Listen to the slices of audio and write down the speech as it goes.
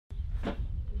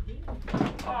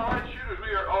Alright, shooters, we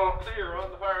are all clear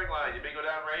on the firing line. You may go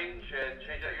down range and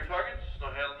change out your targets. No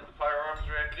handling of firearms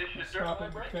or ammunition during the line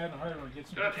break.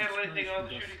 Do not handle anything on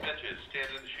the shooting benches.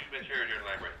 Stand in the shooting bench area during the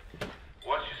line break.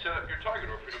 Once you set up your target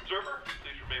or for an observer,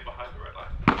 please remain behind the red line.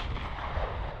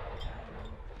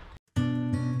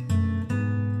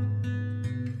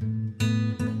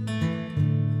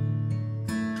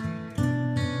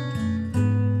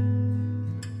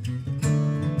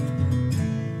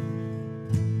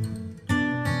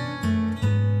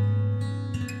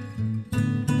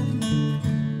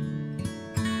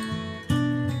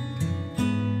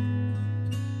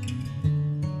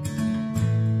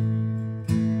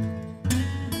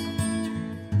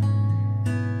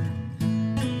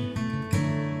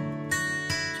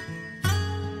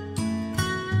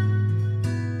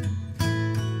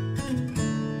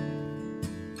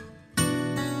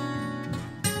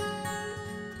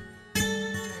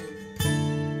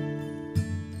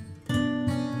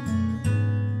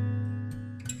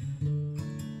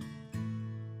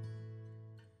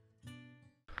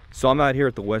 So I'm out here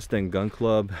at the West End Gun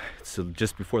Club. It's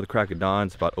just before the crack of dawn.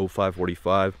 It's about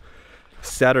 05:45.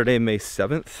 Saturday, May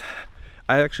 7th.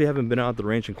 I actually haven't been out at the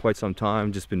range in quite some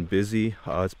time. Just been busy.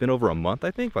 It's been over a month,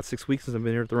 I think, about 6 weeks since I've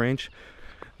been here at the range.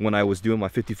 When I was doing my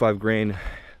 55 grain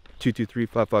 223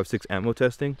 5.56 ammo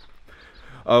testing,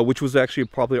 which was actually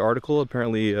probably an article.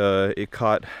 Apparently, it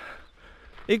got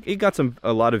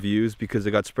a lot of views because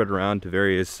it got spread around to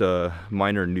various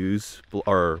minor news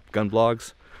or gun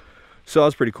blogs. So that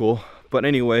was pretty cool. But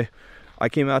anyway, I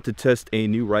came out to test a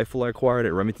new rifle I acquired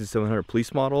at Remington 700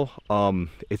 police model.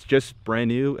 It's just brand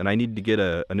new and I need to get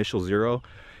a initial 0.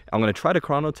 I'm gonna try to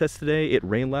chrono test today. It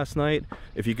rained last night.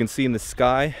 If you can see in the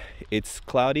sky, it's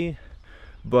cloudy,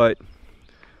 but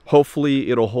hopefully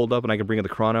it'll hold up and I can bring the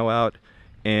chrono out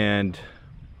and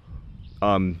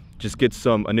just get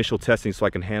some initial testing so I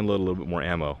can handle it a little bit more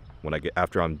ammo when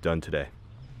after I'm done today.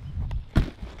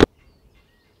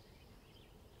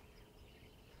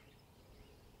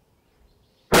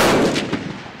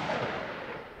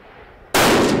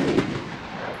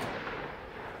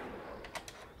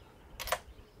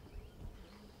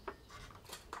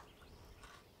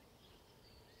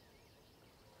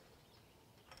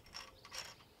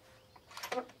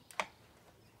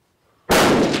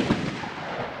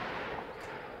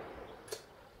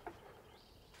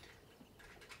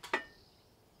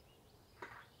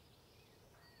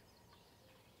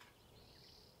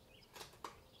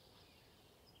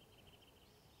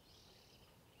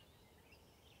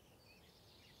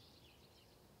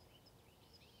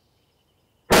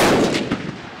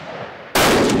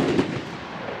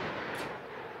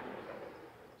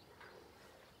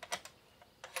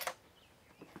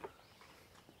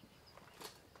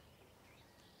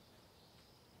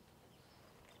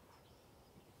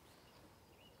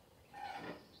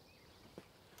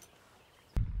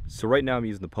 So right now I'm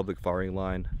using the public firing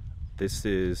line. This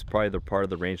is probably the part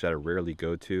of the range that I rarely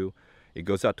go to. It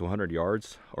goes out to 100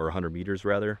 yards, or 100 meters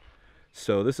rather.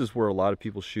 So this is where a lot of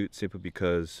people shoot simply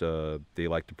because they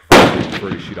prefer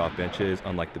to shoot off benches,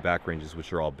 unlike the back ranges,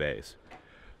 which are all bays.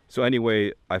 So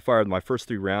anyway, I fired my first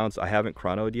 3 rounds. I haven't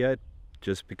chronoed yet,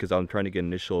 just because I'm trying to get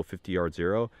initial 50-yard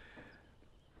 0.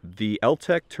 The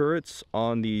LTEC turrets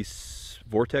on the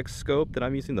Vortex scope that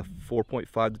I'm using, the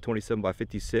 4.5 to 27 by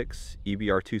 56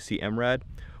 EBR2C MRAD,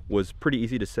 was pretty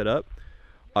easy to set up.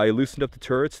 I loosened up the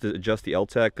turrets to adjust the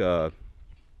LTEC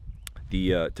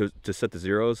to set the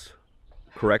zeros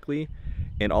correctly,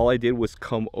 and all I did was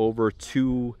come over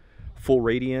 2 full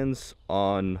radians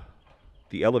on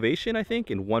the elevation, I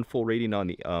think, and 1 full radian on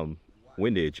the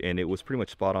windage, and it was pretty much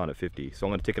spot on at 50. So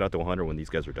I'm going to take it out to 100 when these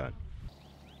guys are done.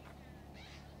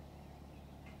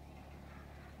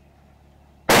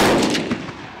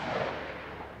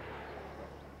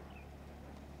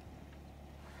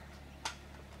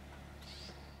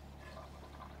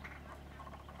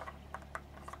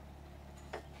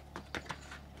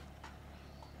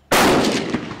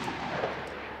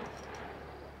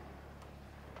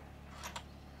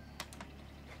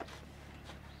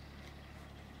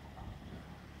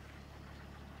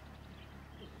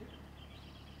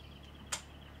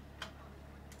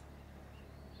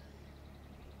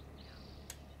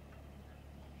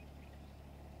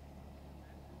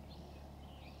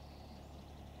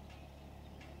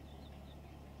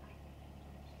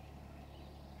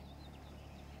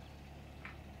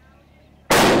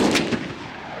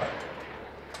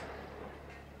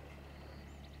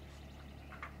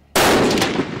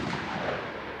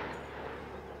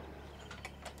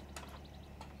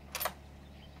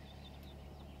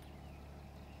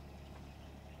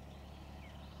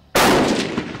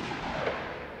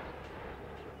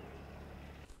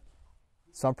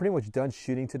 So I'm pretty much done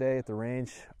shooting today at the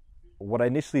range. What I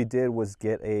initially did was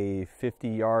get a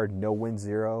 50-yard no wind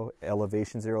zero,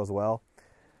 elevation zero as well,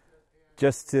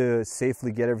 just to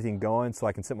safely get everything going so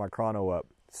I can set my chrono up.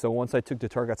 So once I took the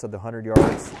target outside the 100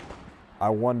 yards, I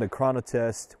wanted to chrono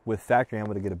test with factory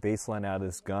ammo to get a baseline out of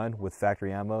this gun with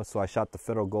factory ammo. So I shot the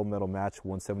Federal Gold Medal Match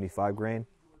 175 grain.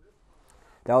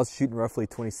 That was shooting roughly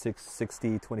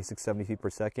 2660, 2670 feet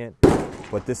per second.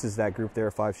 But this is that group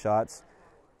there, 5 shots.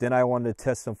 Then I wanted to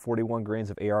test some 41 grains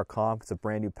of AR comp. It's a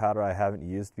brand new powder I haven't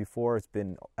used before. It's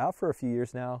been out for a few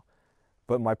years now,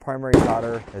 but my primary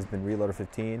powder has been Reloader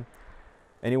 15.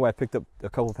 Anyway, I picked up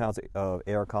a couple pounds of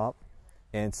AR comp,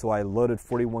 and so I loaded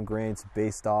 41 grains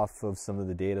based off of some of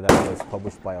the data that was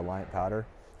published by Alliant Powder.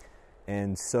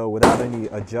 And so without any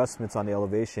adjustments on the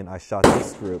elevation, I shot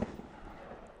this group.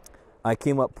 I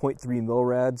came up 0.3 mil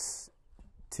rads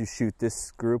to shoot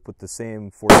this group with the same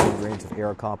 14 grains of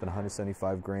AR comp and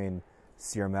 175 grain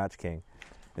Sierra Match King.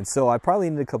 And so I probably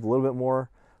need to cover a little bit more,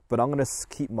 but I'm gonna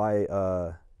keep my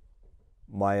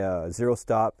zero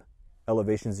stop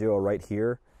elevation zero right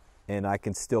here, and I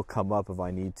can still come up if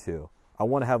I need to. I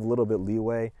wanna have a little bit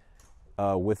leeway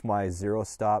with my zero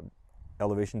stop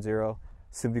elevation zero,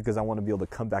 simply because I wanna be able to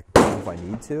come back down if I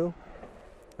need to,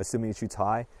 assuming it shoots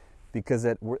high. Because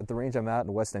at the range I'm at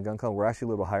in West End Gun Club, we're actually a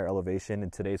little higher elevation in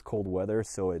today's cold weather,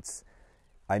 so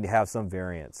I have some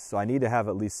variance. So I need to have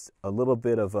at least a little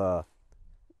bit of a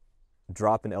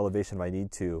drop in elevation if I need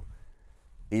to,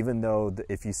 even though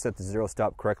if you set the zero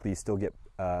stop correctly, you still get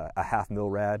a half mil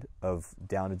rad of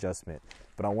down adjustment.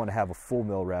 But I want to have a full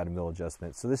mil rad and mil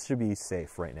adjustment, so this should be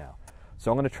safe right now.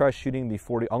 So I'm going to try shooting the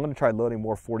 40. I'm going to try loading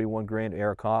more 41 grain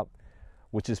AR comp,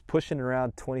 which is pushing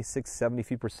around 2670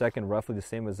 feet per second, roughly the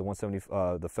same as the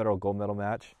 170, the Federal Gold Medal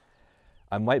Match.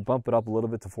 I might bump it up a little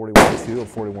bit to 41.2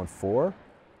 or 41.4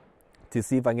 to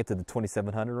see if I can get to the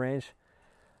 2700 range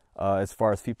as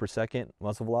far as feet per second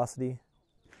muzzle velocity.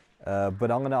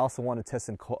 But I'm going to also want to test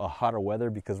in hotter weather,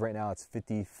 because right now it's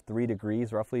 53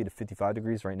 degrees roughly to 55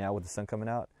 degrees right now with the sun coming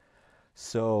out.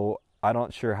 So I'm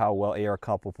not sure how well AR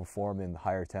comp will perform in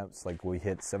higher temps, like we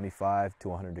hit 75 to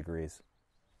 100 degrees.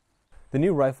 The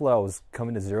new rifle I was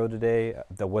coming to zero today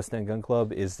at the West End Gun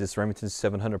Club is this Remington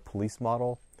 700 police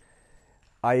model.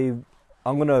 I'm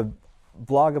going to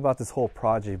blog about this whole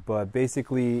project, but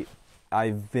basically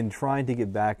I've been trying to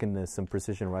get back into some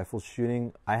precision rifle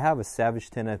shooting. I have a Savage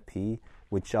 10FP,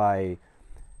 which I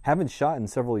haven't shot in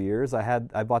several years.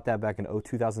 I bought that back in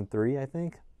 2003, I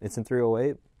think. It's in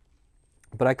 308.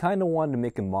 But I kind of wanted to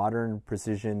make a modern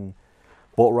precision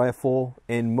bolt rifle,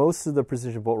 and most of the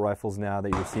precision bolt rifles now that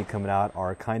you're seeing coming out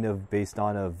are kind of based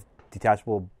on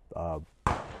detachable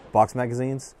box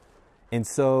magazines. And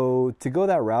so to go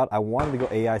that route, I wanted to go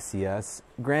AICS.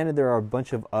 Granted, there are a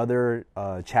bunch of other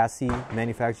chassis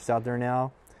manufacturers out there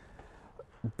now,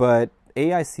 but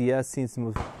AICS seems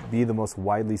to be the most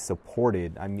widely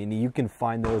supported. I mean, you can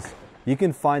find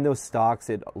those stocks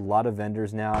at a lot of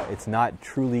vendors now. It's not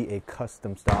truly a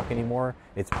custom stock anymore.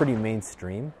 It's pretty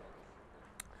mainstream.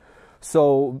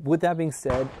 So with that being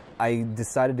said, I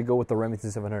decided to go with the Remington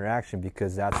 700 Action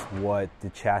because that's what the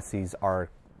chassis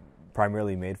are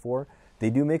primarily made for.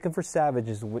 They do make them for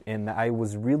Savages, and I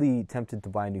was really tempted to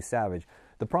buy a new Savage.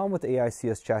 The problem with the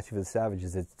AICS chassis for the Savage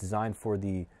is it's designed for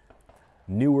the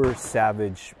newer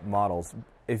Savage models.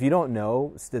 If you don't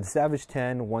know, the Savage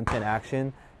 10, 110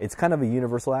 Action, it's kind of a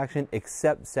universal action,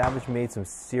 except Savage made some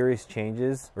serious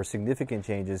changes or significant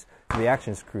changes to the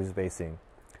action screw spacing.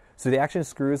 So the action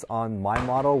screws on my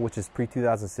model, which is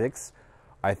pre-2006,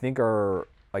 I think are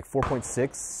like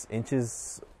 4.6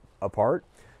 inches apart.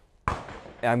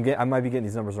 I might be getting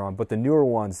these numbers wrong, but the newer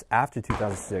ones after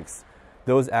 2006,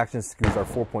 those action screws are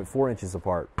 4.4 inches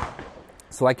apart.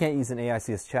 So I can't use an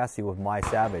AICS chassis with my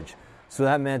Savage. So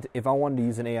that meant if I wanted to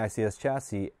use an AICS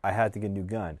chassis, I had to get a new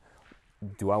gun.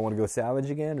 Do I want to go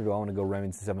Savage again, or do I want to go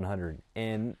Remington 700?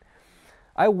 And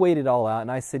I weighed it all out, and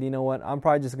I said, you know what, I'm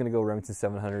probably just going to go Remington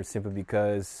 700 simply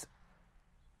because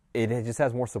it just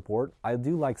has more support. I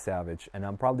do like Savage, and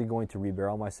I'm probably going to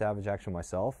rebarrel my Savage Action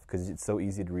myself because it's so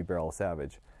easy to rebarrel a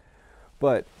Savage.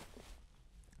 But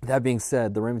that being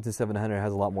said, the Remington 700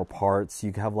 has a lot more parts.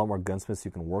 You can have a lot more gunsmiths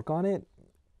who can work on it.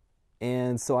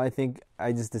 And so I think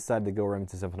I just decided to go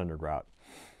Remington 700 route.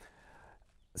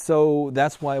 So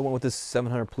that's why I went with this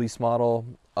 700 police model.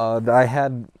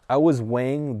 I was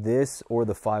weighing this or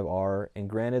the 5R, and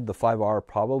granted the 5R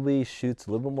probably shoots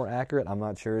a little bit more accurate. I'm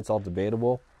not sure, it's all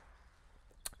debatable.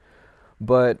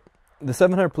 But the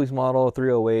 700 police model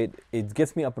 308, it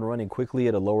gets me up and running quickly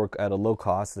at a low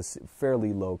cost, a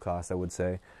fairly low cost I would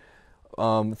say.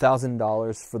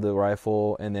 $1,000 for the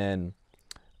rifle, and then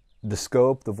The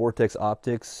scope, the Vortex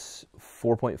Optics,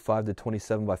 4.5 to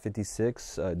 27 by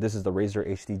 56. This is the Razor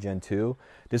HD Gen 2.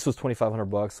 This was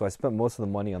 $2,500, so I spent most of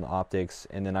the money on the optics.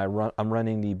 And then I'm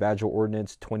running the Badger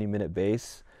Ordnance 20-minute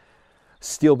base,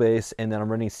 steel base, and then I'm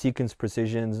running Sequence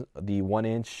Precisions, the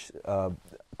 1-inch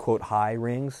quote high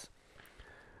rings,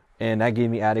 and that gave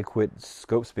me adequate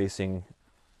scope spacing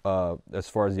as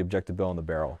far as the objective bill and the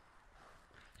barrel.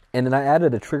 And then I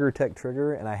added a Trigger Tech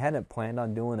trigger, and I hadn't planned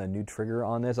on doing a new trigger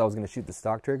on this. I was going to shoot the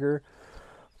stock trigger,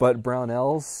 but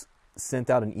Brownells sent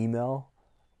out an email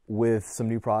with some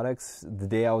new products the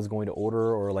day I was going to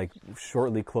order, or like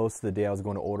shortly close to the day I was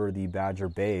going to order the Badger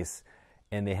base,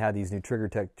 and they had these new Trigger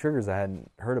Tech triggers I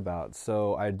hadn't heard about.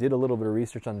 So I did a little bit of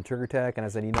research on the Trigger Tech, and I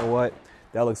said, you know what,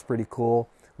 that looks pretty cool.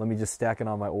 Let me just stack it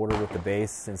on my order with the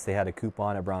base, since they had a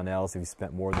coupon at Brownells if you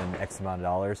spent more than X amount of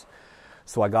dollars.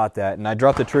 So I got that, and I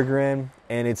dropped the trigger in,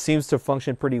 and it seems to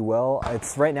function pretty well.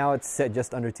 Right now it's set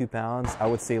just under 2 pounds. I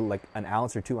would say like an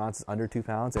ounce or 2 ounces under 2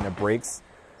 pounds, and it breaks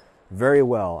very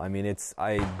well. I mean,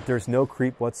 there's no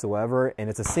creep whatsoever,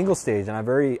 and it's a single stage,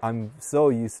 and I'm so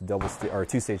used to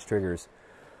two-stage triggers,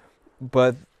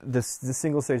 but this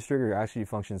single stage trigger actually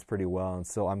functions pretty well, and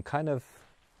so I'm kind of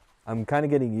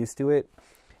getting used to it,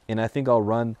 and I think I'll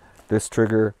run this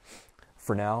trigger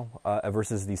for now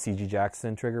versus the CG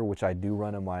Jackson trigger, which I do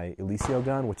run on my Eliseo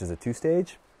gun, which is a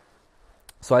 2-stage.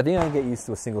 So I think I can get used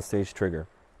to a single stage trigger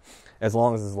as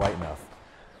long as it's light enough.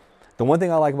 The one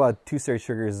thing I like about 2-stage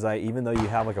triggers is that even though you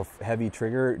have like a heavy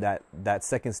trigger, that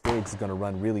second stage is going to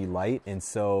run really light, and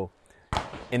so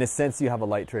in a sense you have a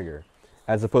light trigger,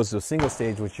 as opposed to a single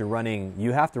stage which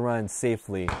you have to run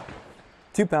safely.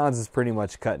 2 pounds is pretty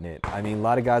much cutting it. I mean, a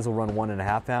lot of guys will run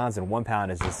 1.5 pounds, and 1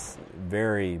 pound is just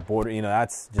very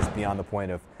that's just beyond the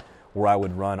point of where I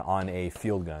would run on a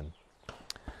field gun.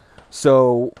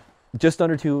 So just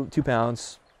under 2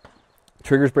 pounds.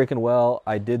 Trigger's breaking well.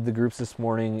 I did the groups this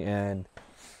morning, and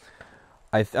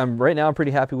right now I'm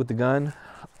pretty happy with the gun.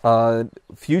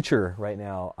 Future right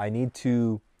now, I need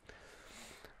to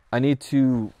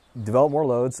develop more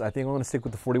loads. I think I'm going to stick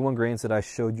with the 41 grains that I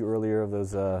showed you earlier of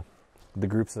those the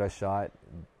groups that I shot.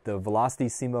 The velocity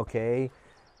seemed okay.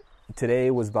 Today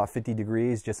was about 50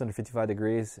 degrees, just under 55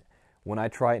 degrees. When I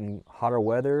try it in hotter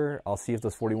weather, I'll see if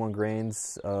those 41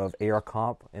 grains of AR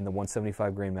comp and the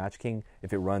 175 grain Match King,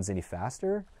 if it runs any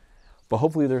faster. But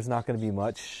hopefully there's not going to be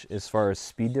much as far as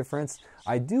speed difference.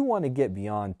 I do want to get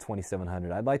beyond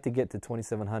 2700. I'd like to get to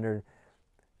 2700.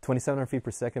 2700 feet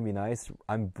per second would be nice.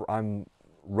 I'm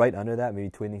right under that, maybe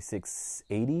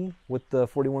 2680 with the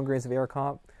 41 grains of AR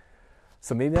comp.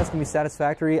 So maybe that's going to be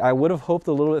satisfactory. I would have hoped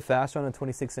a little bit faster on a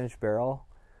 26-inch barrel,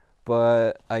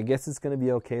 but I guess it's going to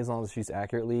be okay as long as it shoots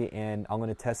accurately, and I'm going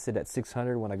to test it at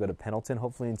 600 when I go to Pendleton,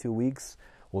 hopefully in 2 weeks.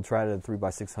 We'll try it at a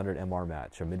 3x600 MR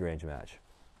match, a mid-range match.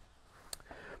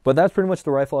 But that's pretty much the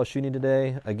rifle I was shooting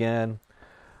today. Again,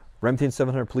 Remington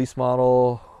 700 police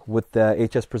model with the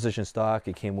HS Precision stock.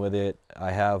 It came with it.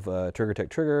 I have a Trigger Tech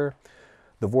trigger.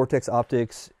 The Vortex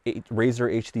Optics Razor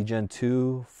HD Gen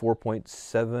 2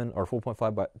 4.7 or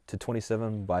 4.5 to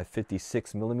 27 by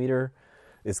 56 millimeter.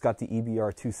 It's got the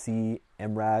EBR2C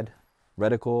MRAD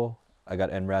reticle. I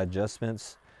got NRAD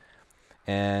adjustments,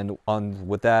 and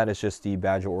with that, it's just the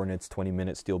Badger Ordnance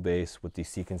 20-minute steel base with the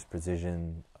Sequence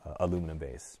Precision aluminum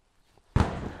base.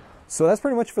 So that's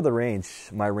pretty much for the range,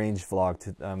 my range vlog.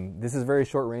 This is a very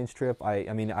short range trip.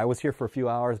 I mean, I was here for a few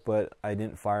hours, but I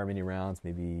didn't fire many rounds,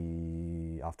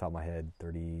 maybe off the top of my head,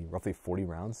 roughly 40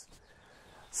 rounds.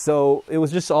 So it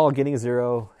was just all getting a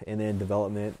zero and then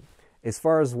development. As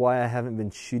far as why I haven't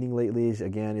been shooting lately,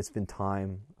 again, it's been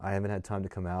time. I haven't had time to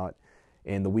come out.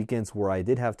 And the weekends where I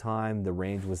did have time, the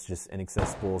range was just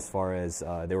inaccessible as far as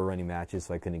they were running matches,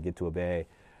 so I couldn't get to a bay.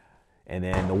 And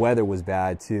then the weather was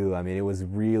bad too. I mean, it was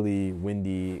really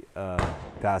windy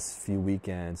past few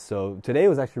weekends. So today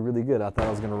was actually really good. I thought it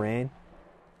was going to rain,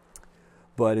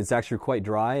 but it's actually quite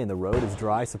dry, and the road is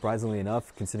dry, surprisingly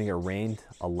enough, considering it rained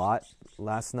a lot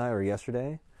last night or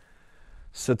yesterday.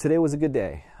 So today was a good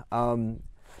day. I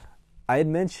had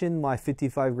mentioned my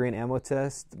 55 grain ammo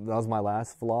test. That was my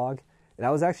last vlog. And that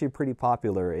was actually pretty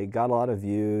popular. It got a lot of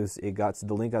views.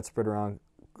 The link got spread around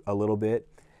a little bit,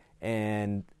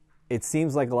 and it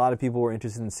seems like a lot of people were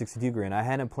interested in 62 grain. I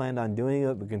hadn't planned on doing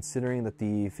it, but considering that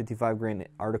the 55 grain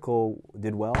article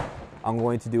did well, I'm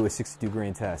going to do a 62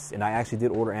 grain test. And I actually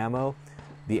did order ammo,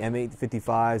 the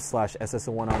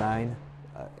M855/SS0109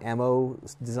 ammo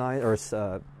design or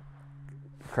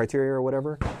criteria or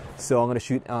whatever. So I'm going to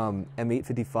shoot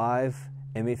M855,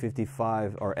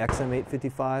 M855 or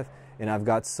XM855, and I've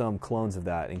got some clones of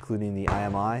that, including the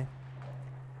IMI.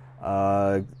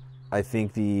 I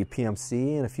think the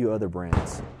PMC and a few other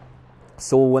brands.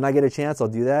 So when I get a chance, I'll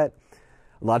do that.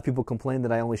 A lot of people complain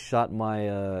that I only shot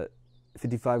my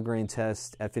 55 grain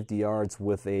test at 50 yards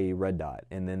with a red dot,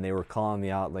 and then they were calling me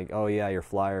out like, oh yeah, your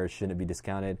flyers shouldn't be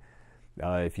discounted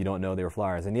if you don't know they were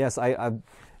flyers. And yes, I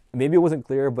maybe it wasn't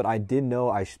clear, but I did know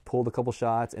I pulled a couple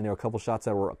shots, and there were a couple shots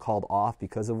that were called off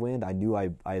because of wind. I knew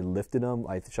I lifted them,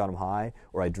 I shot them high,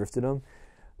 or I drifted them,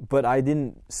 but I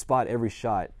didn't spot every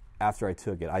shot after I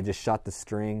took it. I just shot the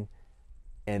string,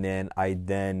 and then I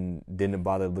didn't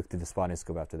bother to look through the spotting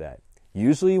scope after that.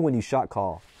 Usually when you shot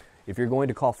call, if you're going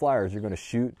to call flyers, you're going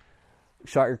to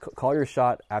call your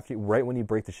shot after, right when you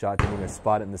break the shot. Then you're going to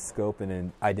spot it in the scope and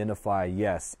then identify,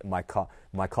 yes, my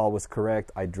call was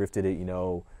correct. I drifted it,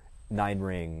 9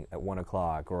 ring at 1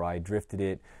 o'clock, or I drifted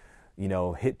it,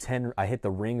 hit 10. I hit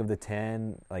the ring of the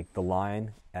 10, like the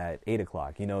line at 8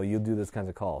 o'clock. You'll do those kinds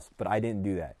of calls, but I didn't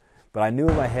do that. But I knew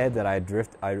in my head that I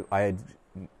had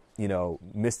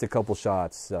missed a couple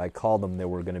shots that I called them that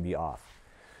were going to be off.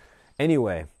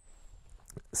 Anyway.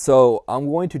 So I'm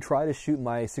going to try to shoot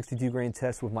my 62 grain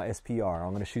test with my SPR. I'm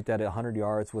going to shoot that at 100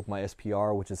 yards with my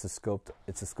SPR, which is a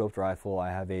scoped rifle. I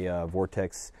have a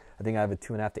Vortex. I think I have a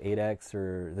 2.5 to 8x,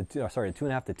 or a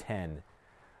 2.5 to 10.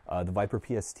 The Viper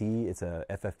PST. It's a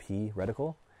FFP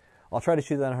reticle. I'll try to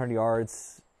shoot that at 100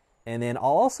 yards, and then I'll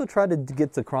also try to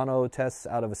get the chrono tests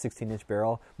out of a 16-inch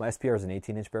barrel. My SPR is an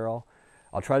 18-inch barrel.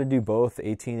 I'll try to do both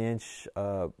 18-inch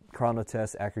chrono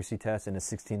test, accuracy test, and a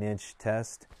 16-inch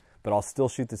test. But I'll still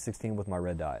shoot the 16 with my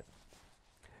red dot.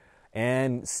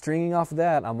 And stringing off of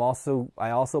that,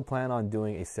 I also plan on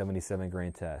doing a 77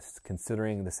 grain test,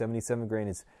 considering the 77 grain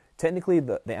is technically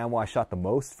the ammo I shot the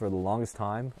most for the longest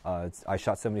time. I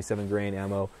shot 77 grain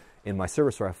ammo in my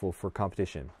service rifle for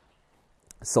competition.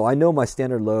 So I know my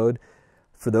standard load.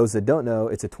 For those that don't know,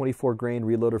 it's a 24 grain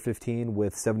reloader 15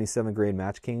 with 77 grain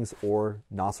Match Kings or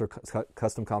Nasser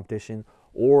custom competition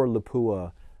or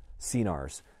Lapua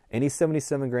CNARs. Any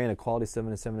 77 grain, a quality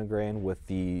 77 grain with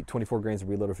the 24 grains of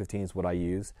reloader 15 is what I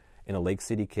use in a Lake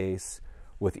City case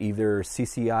with either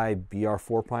CCI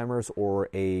BR4 primers or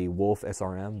a Wolf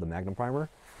SRM, the Magnum primer.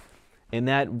 And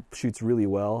that shoots really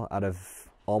well out of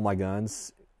all my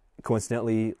guns.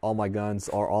 Coincidentally, all my guns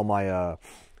are all my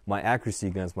accuracy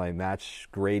guns, my match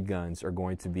grade guns are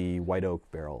going to be white oak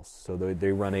barrels. So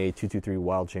they run a 223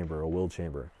 wild chamber, a willed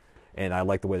chamber. And I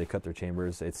like the way they cut their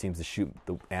chambers. It seems to shoot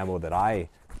the ammo that I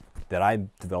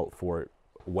developed for it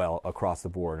well across the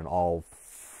board. And all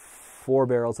 4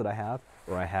 barrels that I have,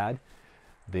 or I had,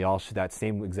 they all shoot that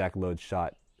same exact load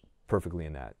shot perfectly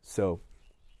in that. So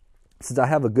since I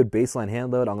have a good baseline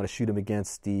hand load, I'm going to shoot them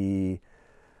against I'm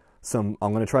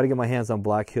going to try to get my hands on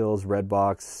Black Hills Red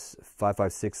Box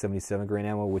 5.56 77 grain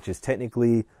ammo, which is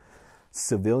technically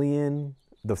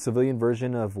the civilian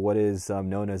version of what is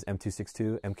known as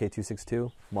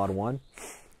MK262 Mod 1.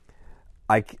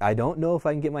 I don't know if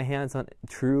I can get my hands on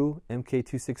true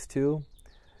MK262.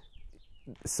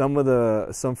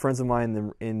 Some friends of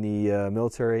mine in the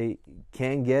military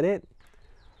can get it.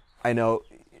 I know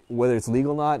whether it's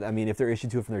legal or not. I mean, if they're issued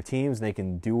to it from their teams and they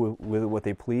can do with it what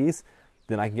they please,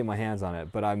 then I can get my hands on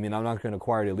it. But I mean, I'm not going to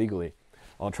acquire it illegally.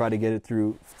 I'll try to get it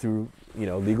through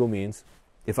legal means.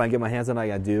 If I can get my hands on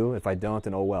it, I do. If I don't,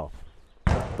 then oh well.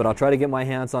 But I'll try to get my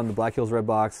hands on the Black Hills Red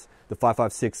Box, the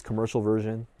 5.56 commercial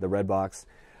version, the Red Box.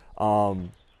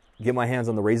 Get my hands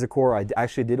on the Razor Core. I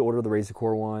actually did order the Razor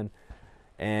Core one.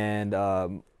 And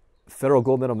Federal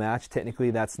Gold Medal Match,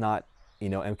 technically that's not,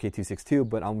 MK262,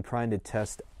 but I'm trying to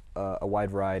test a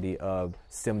wide variety of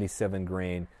 77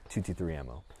 grain 223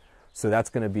 ammo. So that's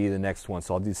going to be the next one.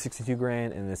 So I'll do 62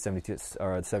 grain and then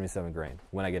 77 grain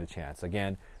when I get a chance.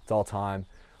 Again, it's all time.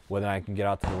 Whether I can get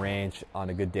out to the range on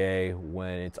a good day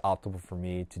when it's optimal for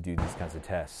me to do these kinds of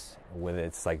tests, whether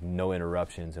it's like no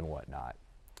interruptions and whatnot.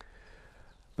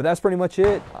 But that's pretty much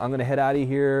it. I'm going to head out of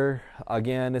here.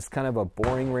 Again, it's kind of a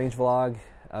boring range vlog,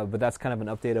 but that's kind of an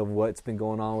update of what's been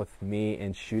going on with me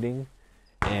and shooting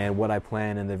and what I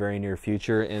plan in the very near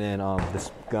future, and then this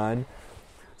gun.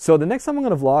 So the next time I'm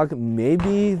going to vlog,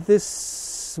 maybe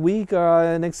this week,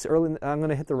 I'm going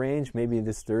to hit the range. Maybe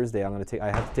this Thursday, I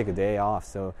have to take a day off.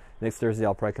 So next Thursday,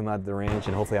 I'll probably come out to the range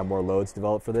and hopefully have more loads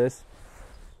developed for this.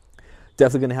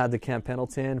 Definitely going to have the Camp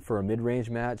Pendleton for a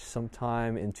mid-range match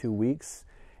sometime in 2 weeks.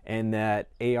 And that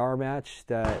AR match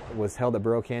that was held at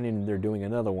Burrow Canyon, they're doing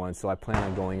another one. So I plan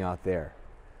on going out there,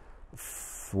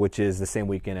 which is the same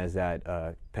weekend as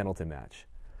that Pendleton match.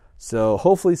 So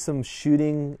hopefully some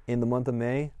shooting in the month of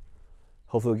May.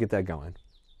 Hopefully we'll get that going.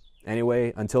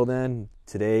 Anyway, until then,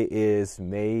 today is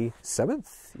May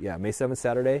 7th. Yeah, May 7th,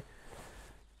 Saturday,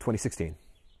 2016.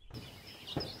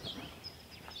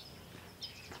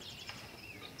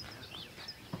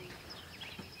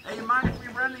 Hey, you mind if we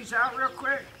run these out real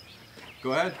quick?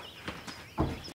 Go ahead.